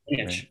take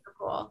advantage.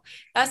 Cool.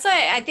 That's what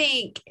I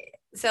think.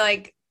 So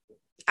like,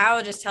 I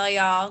will just tell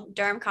y'all,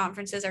 Durham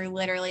conferences are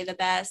literally the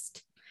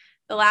best.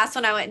 The last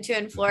one I went to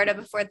in Florida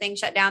before things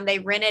shut down, they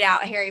rented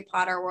out Harry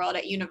Potter World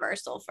at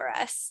Universal for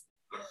us.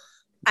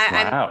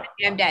 Wow.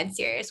 I'm dead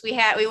serious.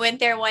 We went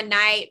there one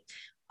night,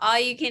 all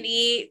you can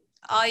eat,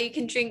 all you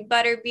can drink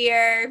butter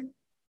beer.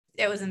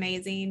 It was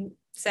amazing.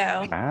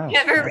 So Wow.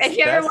 if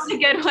you ever want a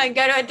good one,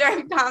 go to a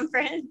Durham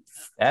conference.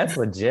 That's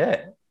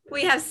legit.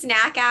 We have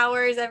snack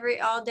hours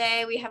all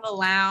day. We have a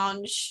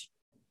lounge.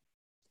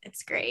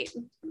 It's great.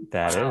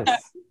 That is.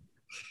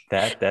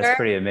 That's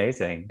pretty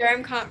amazing.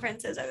 Durham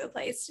conferences are the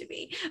place to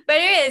be. But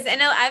it is.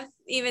 And I've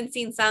even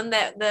seen some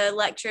that the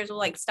lectures will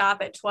like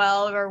stop at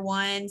 12 or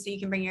 1, so you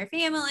can bring your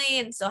family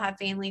and still have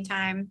family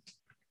time.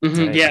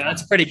 Mm-hmm. Yeah,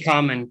 that's pretty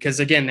common because,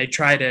 again, they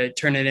try to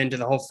turn it into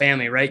the whole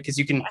family, right? Because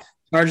you can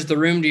charge the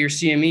room to your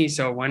CME,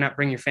 so why not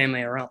bring your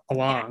family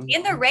along?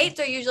 And the rates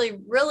are usually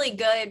really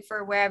good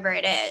for wherever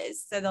it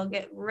is. So they'll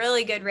get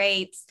really good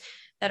rates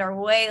that are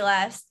way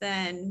less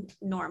than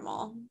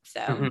normal.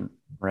 So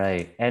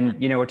Right. And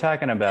we're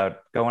talking about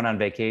going on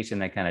vacation,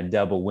 that kind of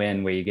double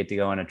win where you get to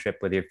go on a trip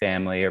with your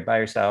family or by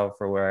yourself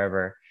or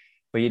wherever.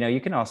 But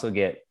you can also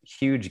get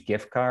huge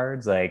gift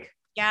cards, like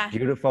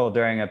beautiful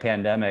during a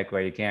pandemic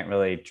where you can't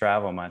really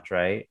travel much,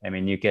 right? I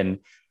mean, you can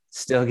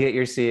still get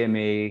your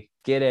CME,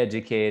 get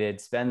educated,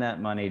 spend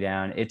that money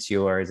down. It's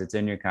yours. It's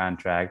in your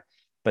contract.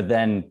 But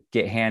then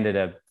get handed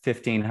a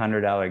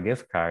 $1,500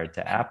 gift card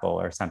to Apple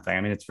or something. I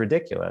mean, it's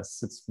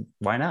ridiculous.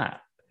 Why not?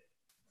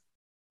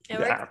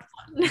 Yeah,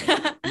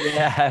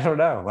 I don't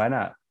know. Why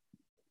not?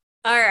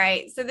 All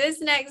right. So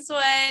this next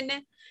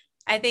one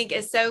I think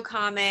is so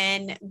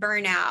common,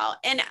 burnout.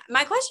 And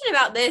my question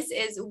about this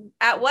is,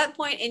 at what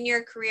point in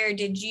your career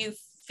did you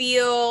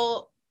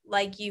feel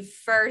like you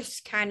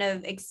first kind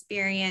of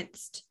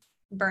experienced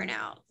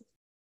burnout?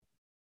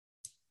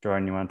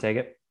 Jordan, you want to take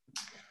it?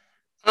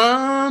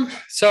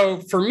 So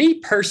for me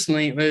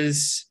personally, it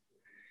was,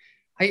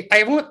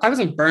 I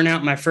wasn't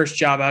burnout my first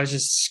job. I was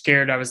just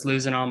scared I was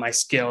losing all my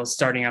skills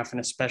starting off in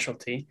a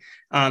specialty.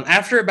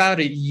 After about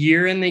a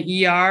year in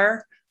the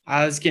ER,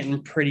 I was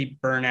getting pretty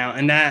burnout,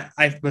 and that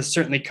I was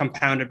certainly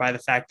compounded by the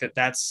fact that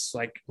that's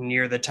like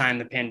near the time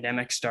the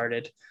pandemic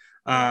started.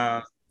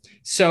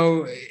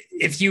 So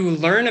if you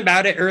learn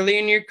about it early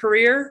in your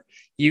career,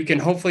 you can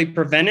hopefully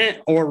prevent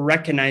it or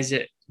recognize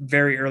it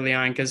very early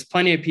on, because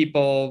plenty of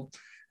people,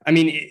 I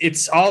mean,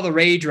 it's all the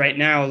rage right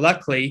now,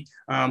 luckily,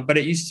 but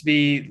it used to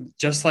be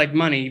just like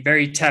money,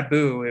 very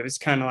taboo. It was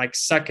kind of like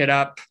suck it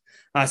up,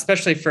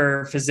 especially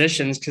for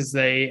physicians, because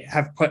they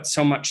have put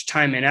so much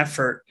time and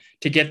effort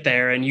to get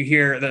there. And you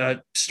hear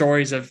the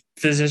stories of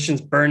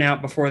physicians burn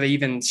out before they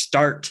even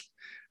start,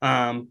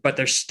 but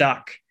they're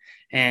stuck.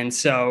 And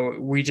so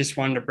we just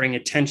wanted to bring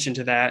attention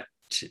to that,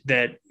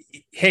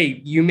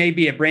 hey, you may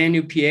be a brand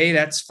new PA,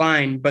 that's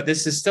fine, but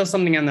this is still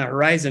something on the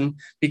horizon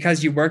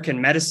because you work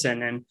in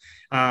medicine.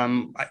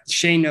 And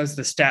Shane knows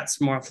the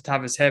stats more off the top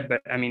of his head,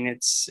 but I mean,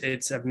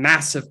 it's a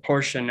massive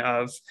portion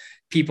of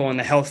people in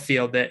the health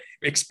field that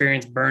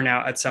experience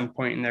burnout at some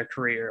point in their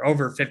career,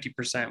 over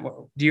 50%.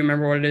 Do you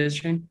remember what it is,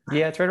 Shane?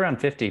 Yeah, it's right around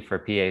 50 for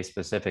PA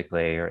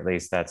specifically, or at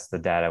least that's the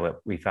data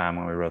we found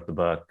when we wrote the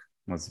book,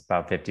 was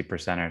about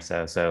 50% or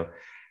so. So,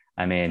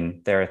 I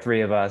mean, there are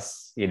 3 of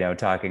us,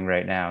 talking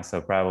right now. So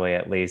probably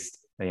at least,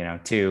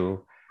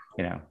 2,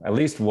 at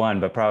least 1,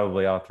 but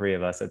probably all 3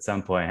 of us at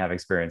some point have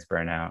experienced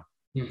burnout.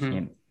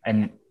 Mm-hmm.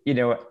 And,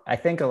 I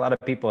think a lot of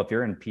people, if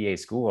you're in PA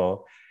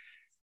school,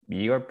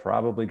 you're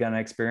probably going to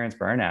experience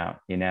burnout.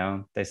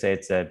 They say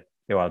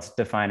it's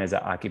defined as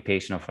an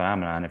occupational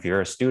phenomenon. If you're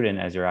a student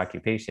as your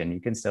occupation,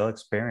 you can still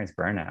experience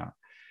burnout.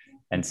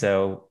 And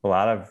so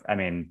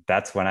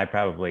that's when I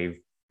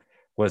probably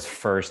was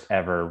first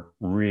ever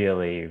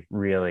really,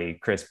 really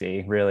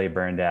crispy, really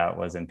burned out,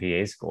 was in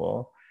PA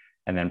school.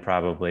 And then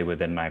probably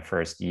within my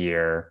first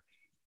year,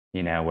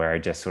 where I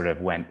just sort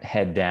of went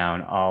head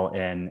down, all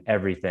in,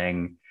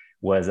 everything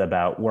was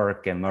about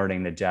work and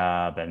learning the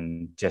job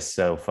and just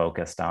so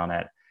focused on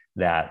it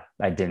that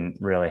I didn't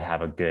really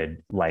have a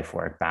good life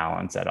work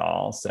balance at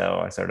all.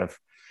 So I sort of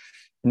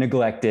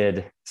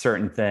neglected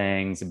certain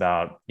things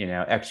about,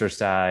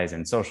 exercise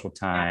and social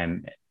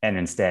time, and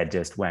instead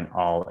just went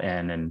all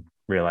in and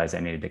realized I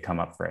needed to come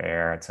up for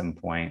air at some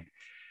point.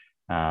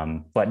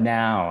 But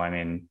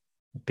now,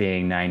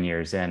 being 9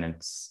 years in,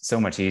 it's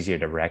so much easier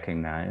to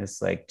recognize,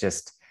 like,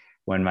 just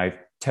when my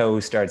toe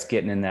starts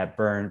getting in that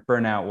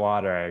burnout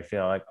water, I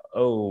feel like,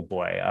 oh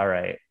boy, all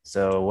right,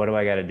 so what do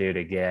I got to do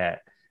to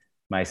get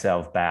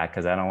myself back?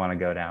 Because I don't want to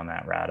go down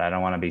that route. I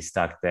don't want to be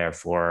stuck there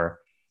for,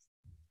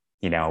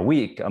 a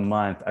week, a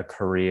month, a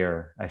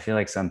career. I feel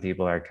like some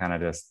people are kind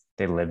of just,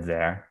 they live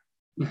there.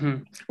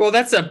 Mm-hmm. Well,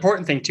 that's the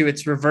important thing too.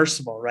 It's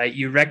reversible, right?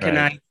 You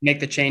recognize, make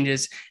the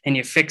changes, and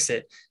you fix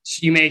it.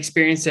 So you may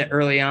experience it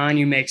early on,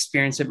 you may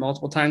experience it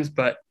multiple times,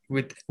 but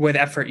with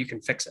effort, you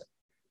can fix it.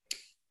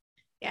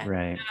 Yeah,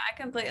 right. No,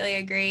 I completely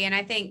agree. And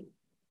I think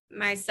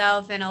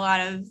myself and a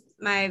lot of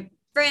my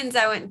friends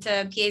I went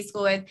to PA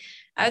school with,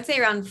 I would say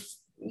around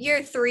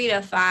year 3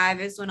 to 5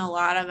 is when a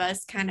lot of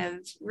us kind of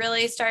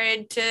really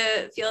started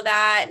to feel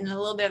that, and a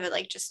little bit of it,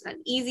 like just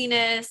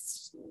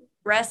uneasiness,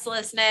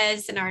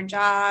 restlessness in our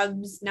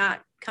jobs,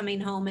 not coming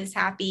home as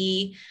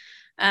happy.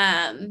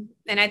 And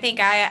I think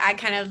I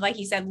kind of, like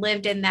you said,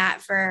 lived in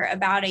that for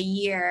about a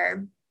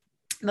year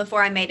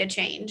before I made a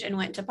change and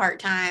went to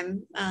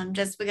part-time,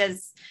 just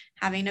because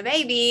having a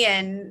baby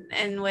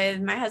and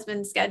with my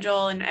husband's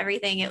schedule and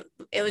everything,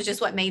 it was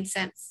just what made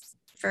sense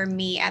for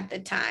me at the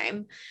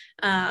time.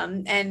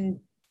 And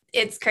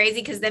it's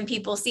crazy because then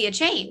people see a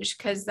change,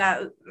 because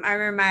I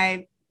remember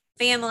my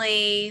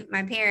family,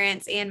 my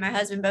parents and my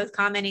husband both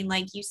commenting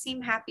like, you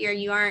seem happier,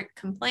 you aren't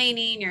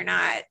complaining, you're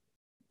not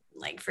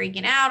like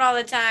freaking out all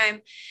the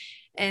time.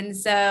 And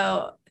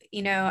so,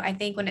 I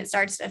think when it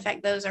starts to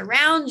affect those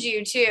around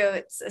you too,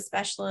 it's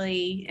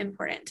especially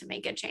important to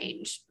make a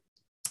change.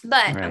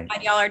 But I'm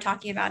glad y'all are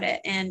talking about it.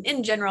 And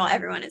in general,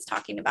 everyone is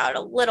talking about it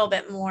a little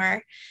bit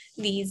more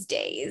these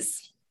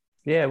days.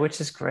 Yeah,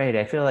 which is great.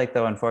 I feel like,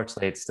 though,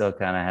 unfortunately, it still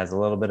kind of has a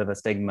little bit of a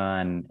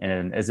stigma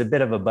and is a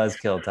bit of a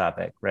buzzkill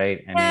topic,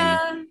 right?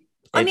 I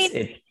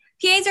mean,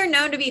 PAs are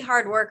known to be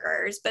hard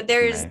workers, but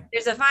there's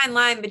a fine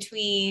line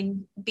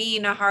between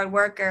being a hard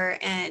worker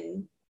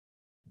and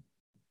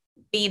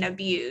being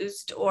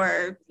abused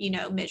or,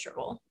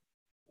 miserable.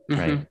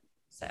 Right.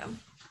 So.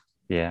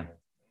 Yeah,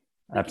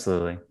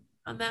 absolutely.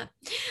 On that.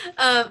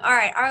 All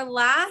right. Our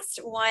last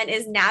one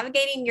is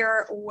navigating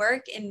your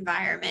work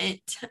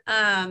environment.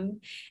 And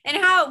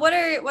what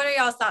are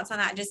y'all's thoughts on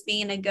that? Just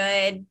being a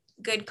good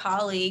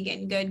colleague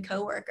and good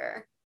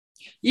coworker.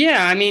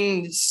 Yeah, I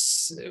mean,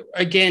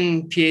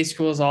 again, PA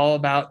school is all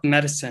about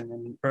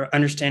medicine, and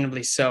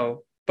understandably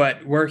so.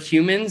 But we're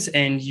humans,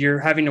 and you're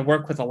having to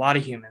work with a lot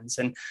of humans,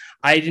 and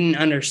I didn't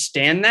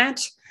understand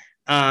that.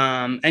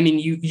 I mean,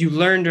 you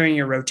learn during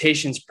your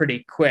rotations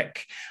pretty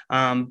quick,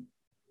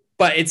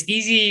 but it's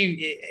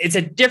easy. It's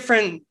a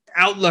different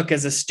outlook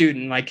as a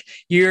student. Like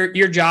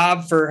your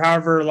job for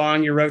however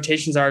long your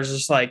rotations are is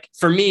just like,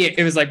 for me,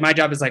 it was like my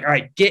job is like, all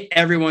right, get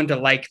everyone to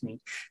like me,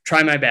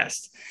 try my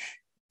best.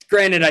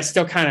 Granted, I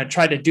still kind of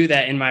try to do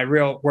that in my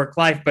real work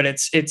life, but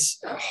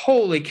it's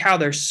holy cow,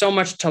 there's so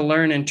much to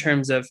learn in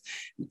terms of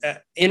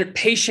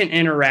patient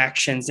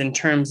interactions, in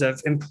terms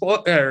of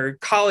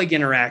colleague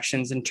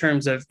interactions, in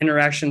terms of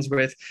interactions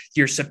with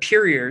your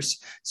superiors.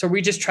 So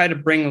we just try to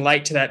bring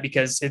light to that,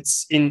 because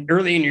it's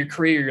early in your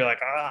career, you're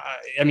like,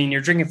 I mean,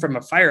 you're drinking from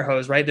a fire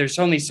hose, right? There's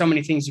only so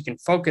many things you can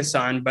focus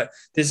on, but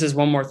this is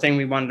one more thing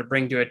we wanted to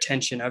bring to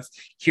attention of,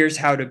 here's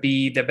how to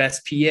be the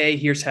best PA.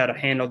 Here's how to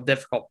handle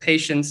difficult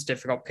patient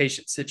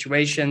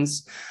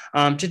situations,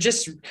 to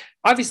just,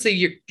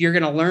 obviously you're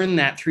going to learn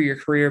that through your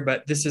career,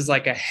 but this is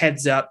like a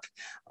heads up,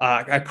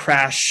 a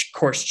crash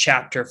course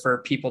chapter for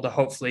people to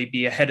hopefully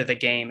be ahead of the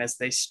game as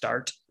they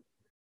start.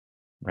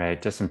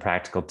 Right. Just some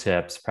practical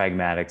tips,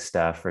 pragmatic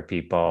stuff for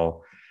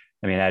people.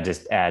 I mean, I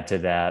just add to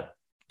that,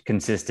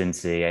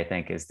 consistency, I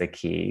think, is the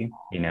key.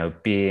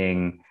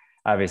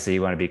 Obviously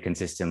you want to be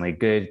consistently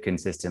good,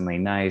 consistently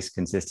nice,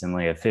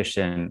 consistently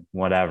efficient,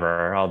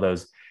 whatever, all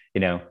those,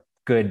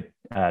 good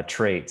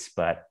traits,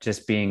 but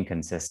just being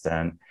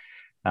consistent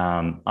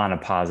on a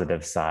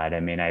positive side. I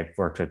mean, I've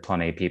worked with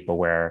plenty of people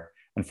where,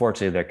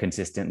 unfortunately, they're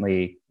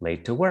consistently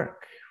late to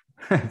work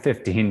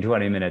 15,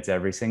 20 minutes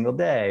every single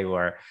day,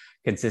 or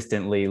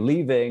consistently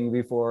leaving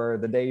before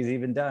the day's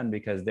even done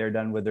because they're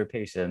done with their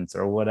patients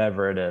or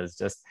whatever it is,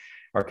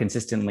 or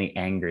consistently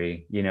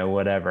angry,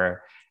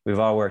 whatever. We've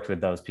all worked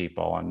with those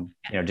people,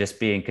 and, just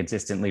being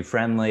consistently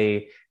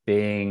friendly,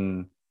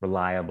 being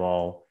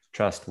reliable,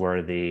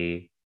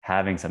 trustworthy,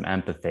 having some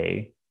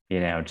empathy,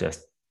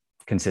 just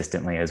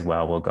consistently as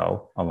well will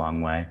go a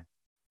long way.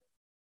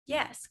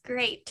 Yes,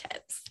 great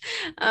tips.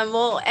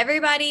 Well,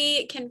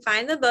 everybody can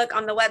find the book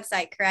on the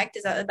website, correct?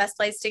 Is that the best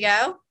place to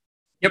go?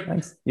 Yep.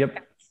 Thanks.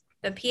 Yep.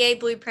 The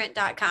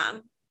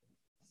PABlueprint.com.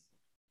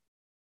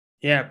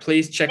 Yeah,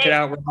 please check it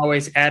out. We're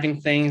always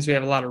adding things. We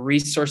have a lot of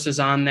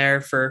resources on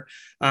there for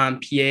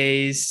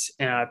PAs,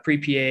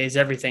 pre-PAs,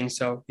 everything.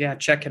 So yeah,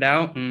 check it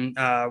out. And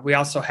we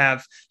also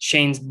have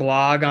Shane's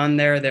blog on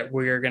there that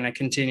we're going to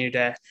continue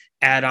to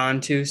add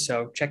on to.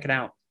 So check it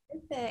out.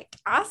 Perfect.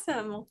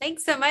 Awesome. Well,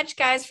 thanks so much,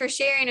 guys, for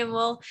sharing, and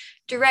we'll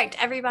direct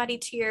everybody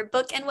to your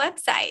book and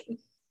website.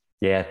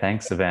 Yeah,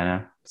 thanks,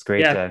 Savannah. It's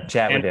great to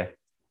chat with you.